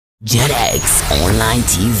JetX Online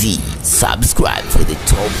TV. Subscribe for the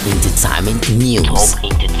top entertainment news.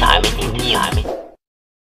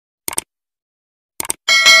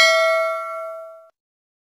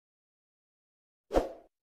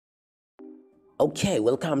 Okay,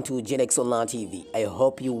 welcome to JetX Online TV. I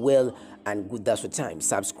hope you well and good. That's the time.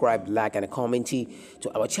 Subscribe, like, and comment to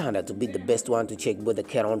our channel to be the best one to check what the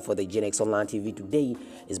carry on for the JetX Online TV. Today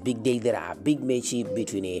is big day. There are big matches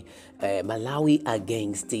between Malawi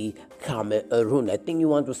against the Cameroon. I think you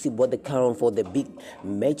want to see what the carry on for the big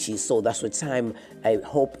matches. So that's the time. I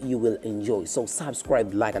hope you will enjoy. So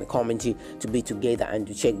subscribe, like, and comment to be together and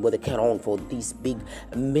to check what the carry on for this big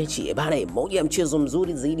match. Bana, moja ya mchezo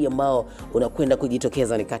mzuri zaidi ambao unakwenda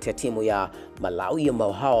kujitokeza ni kati ya timu ya Malawi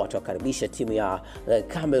ambao hawa watakaribisha timu ya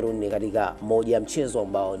Cameroon katika moja ya mchezo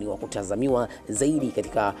ambao ni wa kutazamiwa zaidi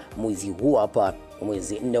katika mwezi huu hapa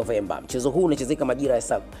mwezi Novemba. Mchezo huu unachezeka majira ya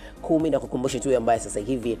saa 10 na kukumbusha tu ambaye sasa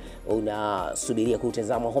hivi unasubiria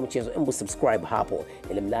kutazama huu mchezo, hebu subscribe hapo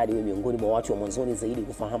ili mradi wewe miongoni mwa watu wa mwanzoni zaidi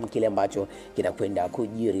kufahamu kile ambacho kinakwenda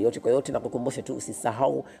kujiri. Yote kwa yote na kukumbusha tu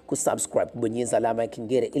usisahau kusubscribe, kubonyeza alama ya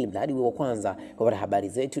kengele ili mradi wewe wa kwanza kupata habari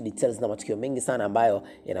zetu, details na matukio mengi sana ambayo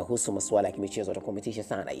yanahusu masuala ya kimichezo utakometisha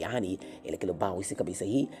sana. Yani ile kile bao si kabisa.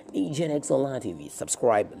 Hii ni JetX Online TV.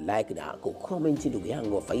 Subscribe, like na comment ndugu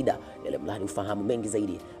yangu wa faida ili mradi ufahamu mengi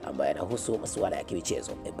zaidi ambayo yanahusu masuala ya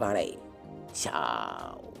kimichezo. Bye.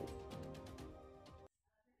 Ciao.